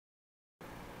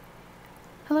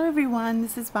Hello everyone,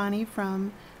 this is Bonnie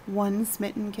from One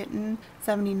Smitten Kitten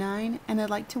 79, and I'd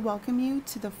like to welcome you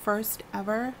to the first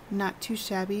ever Not Too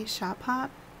Shabby shop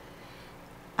hop.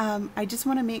 I just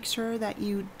want to make sure that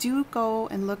you do go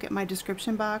and look at my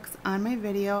description box on my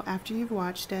video after you've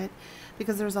watched it,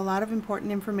 because there's a lot of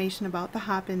important information about the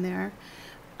hop in there.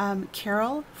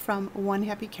 Carol from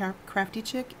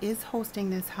OneHappyCraftyChick is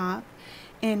hosting this hop,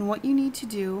 and what you need to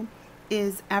do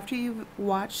is, after you've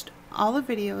watched all the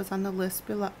videos on the list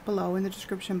below in the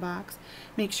description box,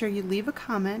 make sure you leave a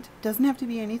comment. Doesn't have to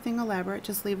be anything elaborate,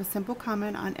 just leave a simple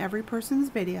comment on every person's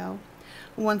video.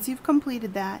 Once you've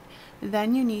completed that,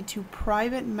 then you need to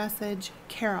private message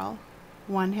Carol,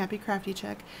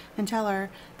 OneHappyCraftyChick, and tell her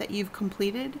that you've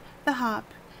completed the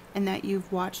hop and that you've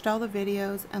watched all the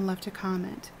videos and left a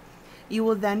comment. You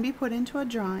will then be put into a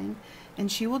drawing,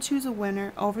 and she will choose a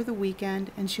winner over the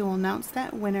weekend, and she will announce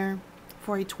that winner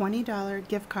for a $20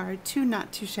 gift card to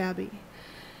Not2Shabby.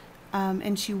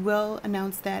 And she will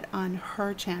announce that on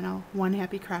her channel,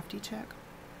 OneHappyCraftyChick.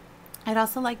 I'd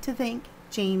also like to thank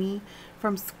Jamie,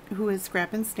 who is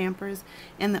Scrap and Stampers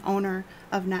and the owner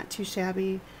of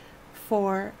Not2Shabby,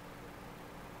 for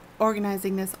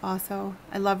organizing this also.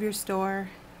 I love your store.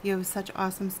 You have such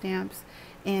awesome stamps,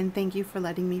 and thank you for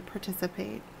letting me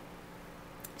participate.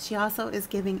 She also is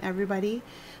giving everybody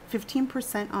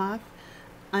 15% off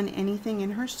on anything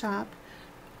in her shop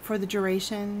for the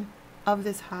duration of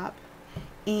this hop,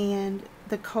 and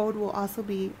the code will also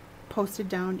be posted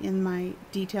down in my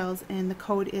details, and the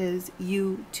code is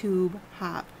YouTube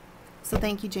hop. So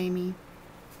thank you, Jamie.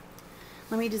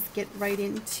 Let me just get right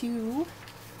into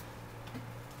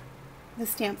the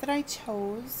stamp that I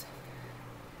chose.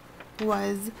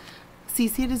 Was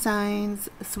CC Designs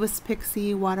Swiss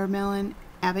Pixie Watermelon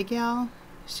Abigail.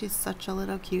 She's such a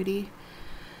little cutie,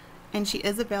 and she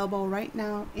is available right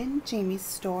now in Jamie's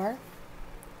store.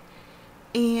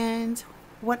 And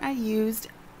what I used,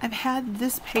 I've had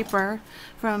this paper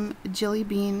from Jelly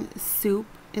Bean Soup.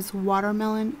 It's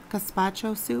watermelon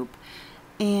gazpacho soup,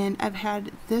 and I've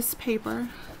had this paper,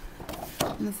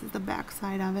 and this is the back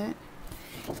side of it,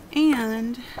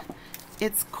 and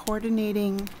it's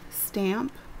coordinating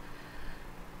stamp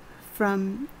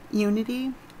from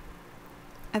Unity.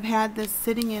 I've had this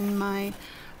sitting in my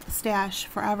stash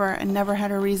forever and never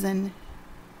had a reason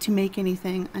to make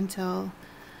anything until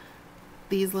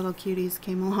these little cuties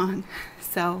came along.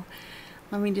 So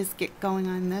let me just get going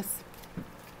on this.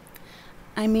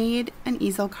 I made an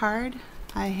easel card.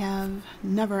 I have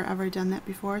never ever done that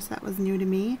before, so that was new to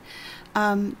me.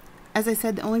 As I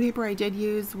said, the only paper I did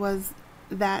use was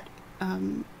that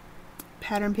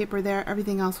pattern paper there.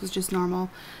 Everything else was just normal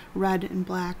red and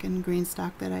black and green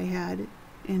stock that I had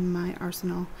in my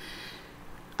arsenal.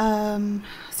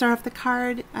 Start off the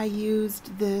card, I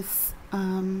used this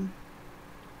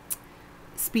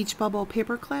speech bubble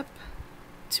paper clip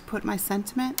to put my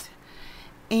sentiment,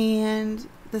 and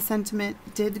the sentiment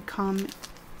did come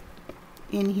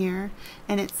in here,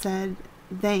 and it said,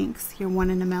 "Thanks, you're one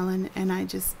in a melon," and I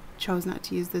just chose not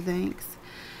to use the thanks.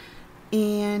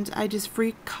 And I just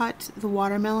free cut the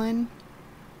watermelon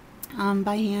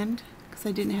by hand because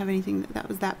I didn't have anything that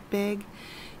was that big.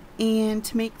 And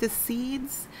to make the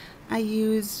seeds, I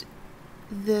used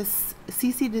this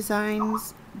CC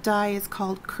Designs die. Is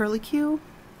called Curlicue.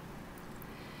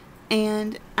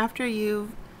 And after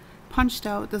you've punched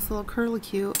out this little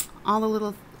curlicue, all the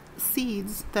little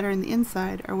seeds that are in the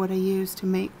inside are what I use to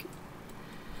make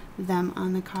them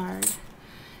on the card.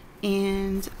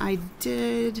 And I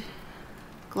did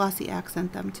glossy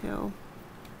accent them too.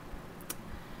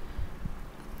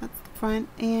 That's the front,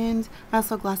 and I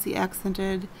also glossy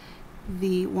accented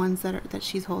the ones that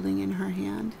she's holding in her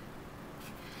hand.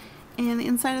 And the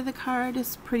inside of the card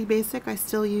is pretty basic. I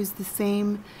still use the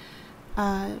same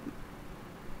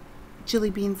Jelly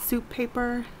Bean Soup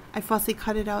paper. I fussy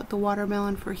cutted out the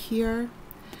watermelon for here.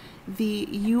 The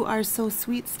You Are So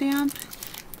Sweet stamp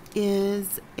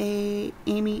is a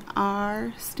Amy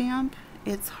R stamp.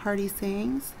 It's Hearty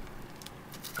Sayings.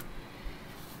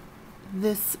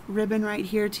 This ribbon right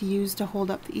here to use to hold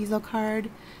up the easel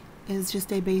card is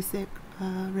just a basic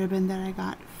ribbon that I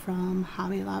got from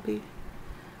Hobby Lobby.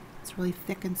 It's really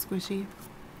thick and squishy.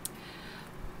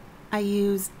 I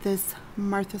used this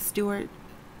Martha Stewart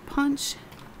punch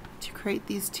to create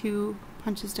these two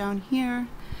punches down here.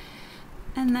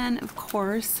 And then, of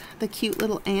course, the cute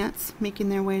little ants making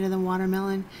their way to the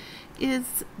watermelon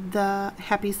is the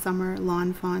Happy Summer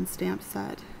Lawn Fawn stamp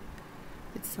set.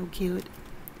 It's so cute.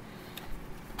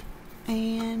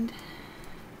 And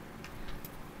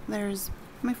there's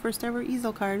my first ever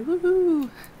easel card. Woohoo!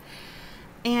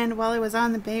 And while I was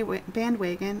on the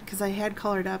bandwagon, because I had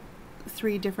colored up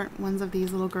 3 different ones of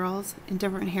these little girls in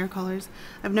different hair colors.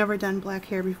 I've never done black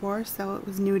hair before, so it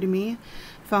was new to me.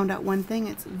 Found out one thing,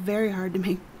 it's very hard to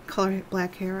make color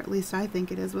black hair, at least I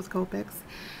think it is with Copics.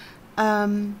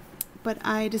 But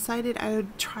I decided I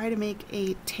would try to make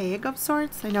a tag of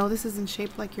sorts. I know this isn't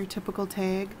shaped like your typical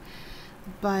tag,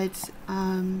 but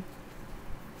I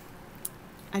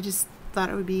just thought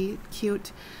it would be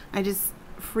cute. I just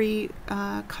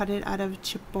cut it out of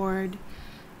chipboard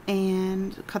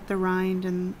and cut the rind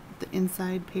and the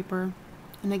inside paper,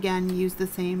 and again use the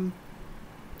same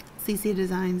CC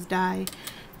Designs die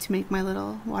to make my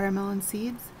little watermelon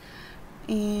seeds.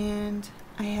 And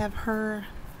I have her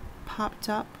popped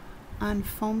up on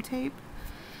foam tape.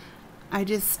 I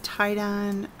just tied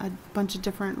on a bunch of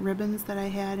different ribbons that I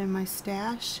had in my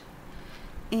stash,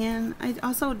 and I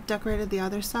also decorated the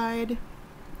other side.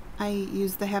 I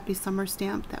used the Happy Summer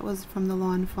stamp that was from the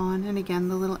Lawn Fawn, and again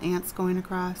the little ants going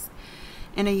across,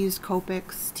 and I used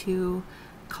Copics to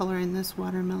color in this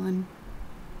watermelon.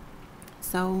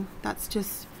 So that's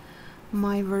just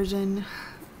my version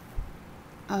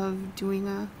of doing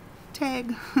a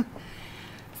tag.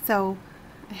 So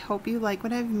I hope you like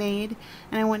what I've made,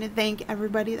 and I want to thank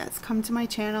everybody that's come to my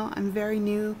channel. I'm very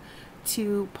new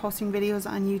to posting videos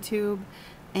on YouTube,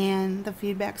 and the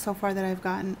feedback so far that I've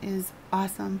gotten is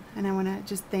awesome, and I want to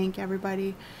just thank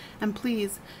everybody. And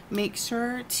please make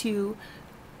sure to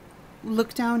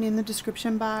look down in the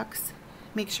description box,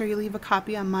 make sure you leave a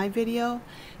copy on my video,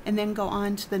 and then go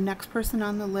on to the next person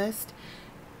on the list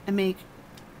and make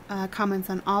comments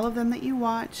on all of them that you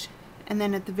watch, and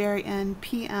then at the very end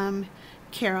PM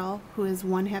Carol, who is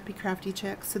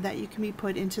OneHappyCraftyChick, so that you can be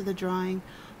put into the drawing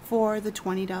for the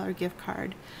 $20 gift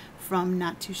card from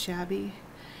Not2Shabby.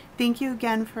 Thank you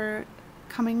again for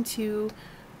coming to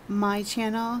my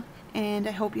channel, and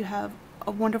I hope you have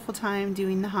a wonderful time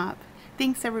doing the hop.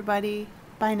 Thanks everybody.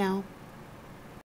 Bye now.